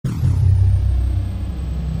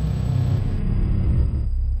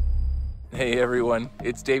Hey everyone,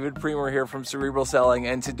 it's David Priemer here from Cerebral Selling,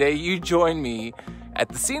 and today you join me at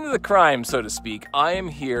the scene of the crime, so to speak. I am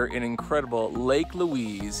here in incredible Lake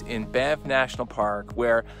Louise in Banff National Park,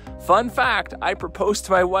 where, fun fact, I proposed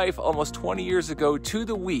to my wife almost 20 years ago to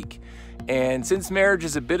the week. And since marriage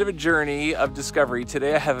is a bit of a journey of discovery,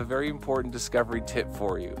 today I have a very important discovery tip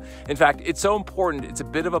for you. In fact, it's so important, it's a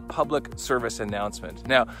bit of a public service announcement.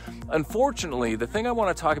 Now, unfortunately, the thing I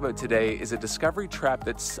want to talk about today is a discovery trap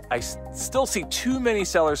that I still see too many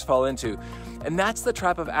sellers fall into, and that's the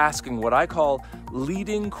trap of asking what I call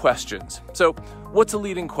leading questions. So, what's a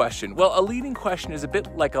leading question? Well, a leading question is a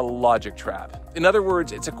bit like a logic trap. In other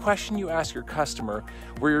words, it's a question you ask your customer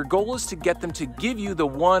where your goal is to get them to give you the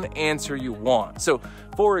one answer you want. So,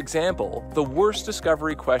 for example, the worst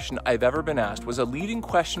discovery question I've ever been asked was a leading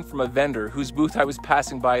question from a vendor whose booth I was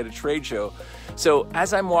passing by at a trade show. So,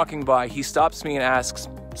 as I'm walking by, he stops me and asks,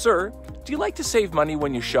 "Sir, do you like to save money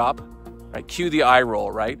when you shop?" Right, cue the eye roll,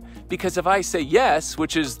 right? Because if I say yes,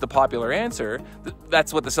 which is the popular answer,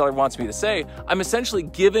 that's what the seller wants me to say, I'm essentially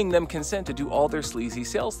giving them consent to do all their sleazy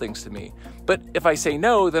sales things to me. But if I say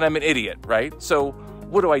no, then I'm an idiot, right? So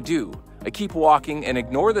what do? I keep walking and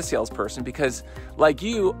ignore the salesperson because, like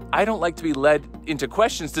you, I don't like to be led into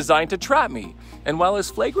questions designed to trap me. And while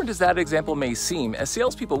as flagrant as that example may seem, as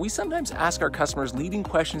salespeople, we sometimes ask our customers leading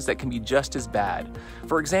questions that can be just as bad.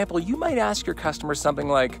 For example, you might ask your customer something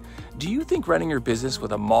like, "Do you think running your business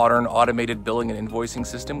with a modern automated billing and invoicing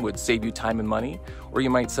system would save you time and money?" Or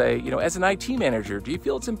you might say, as an IT manager, do you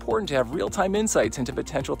feel it's important to have real-time insights into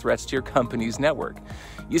potential threats to your company's network?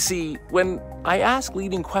 You see, when I ask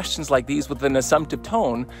leading questions like these with an assumptive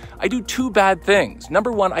tone, I do two bad things.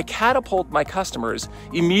 Number one, I catapult my customers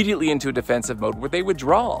immediately into a defensive mode where they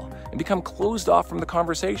withdraw and become closed off from the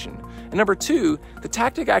conversation. And number two, the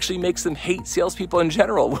tactic actually makes them hate salespeople in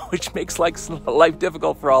general, which makes life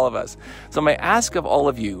difficult for all of us. So my ask of all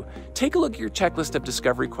of you, take a look at your checklist of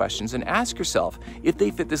discovery questions and ask yourself if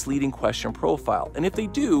they fit this leading question profile. And if they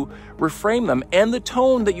do, reframe them and the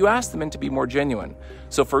tone that you ask them in to be more genuine.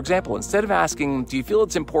 So for example, instead of asking, "Do you feel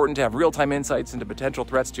it's important to have real-time insights into potential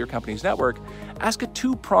threats to your company's network?" ask a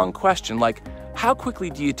two-pronged question like, "How quickly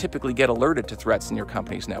do you typically get alerted to threats in your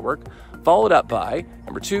company's network?" Followed up by,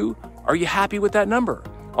 number two, "Are you happy with that number?"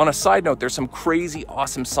 On a side note, there's some crazy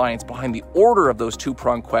awesome science behind the order of those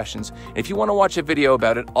two-pronged questions. If you want to watch a video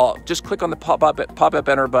about it, just click on the pop-up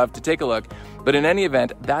banner above to take a look. But in any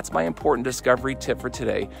event, that's my important discovery tip for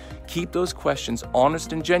today. Keep those questions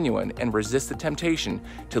honest and genuine and resist the temptation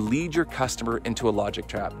to lead your customer into a logic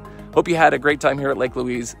trap. Hope you had a great time here at Lake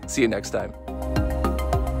Louise. See you next time.